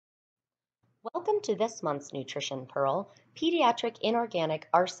Welcome to this month's Nutrition Pearl, Pediatric Inorganic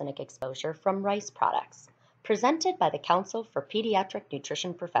Arsenic Exposure from Rice Products, presented by the Council for Pediatric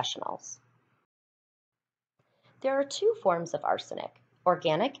Nutrition Professionals. There are two forms of arsenic,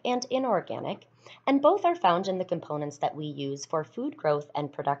 organic and inorganic, and both are found in the components that we use for food growth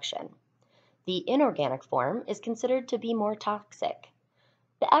and production. The inorganic form is considered to be more toxic.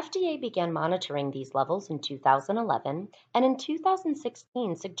 The FDA began monitoring these levels in 2011 and in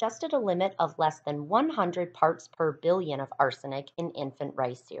 2016 suggested a limit of less than 100 parts per billion of arsenic in infant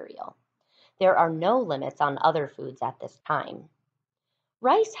rice cereal. There are no limits on other foods at this time.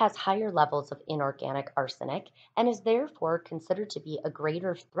 Rice has higher levels of inorganic arsenic and is therefore considered to be a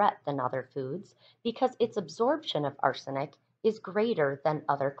greater threat than other foods because its absorption of arsenic is greater than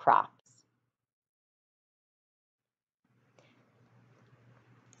other crops.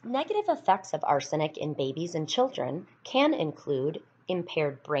 Negative effects of arsenic in babies and children can include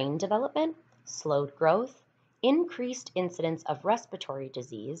impaired brain development, slowed growth, increased incidence of respiratory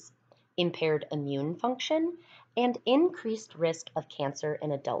disease, impaired immune function, and increased risk of cancer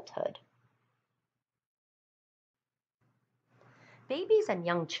in adulthood. Babies and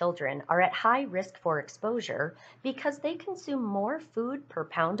young children are at high risk for exposure because they consume more food per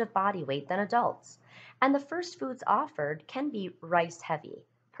pound of body weight than adults, and the first foods offered can be rice heavy,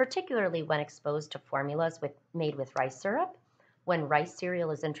 particularly when exposed to formulas made with rice syrup, when rice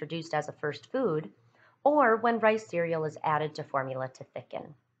cereal is introduced as a first food, or when rice cereal is added to formula to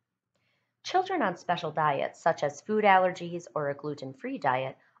thicken. Children on special diets, such as food allergies or a gluten-free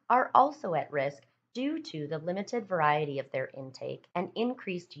diet, are also at risk due to the limited variety of their intake and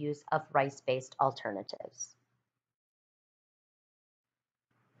increased use of rice-based alternatives.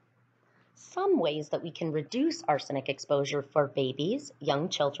 Some ways that we can reduce arsenic exposure for babies, young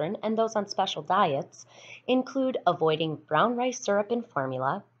children, and those on special diets include avoiding brown rice syrup in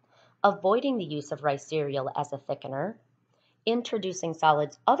formula, avoiding the use of rice cereal as a thickener, introducing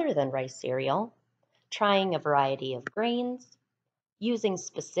solids other than rice cereal, trying a variety of grains, using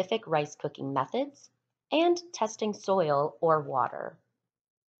specific rice cooking methods, and testing soil or water.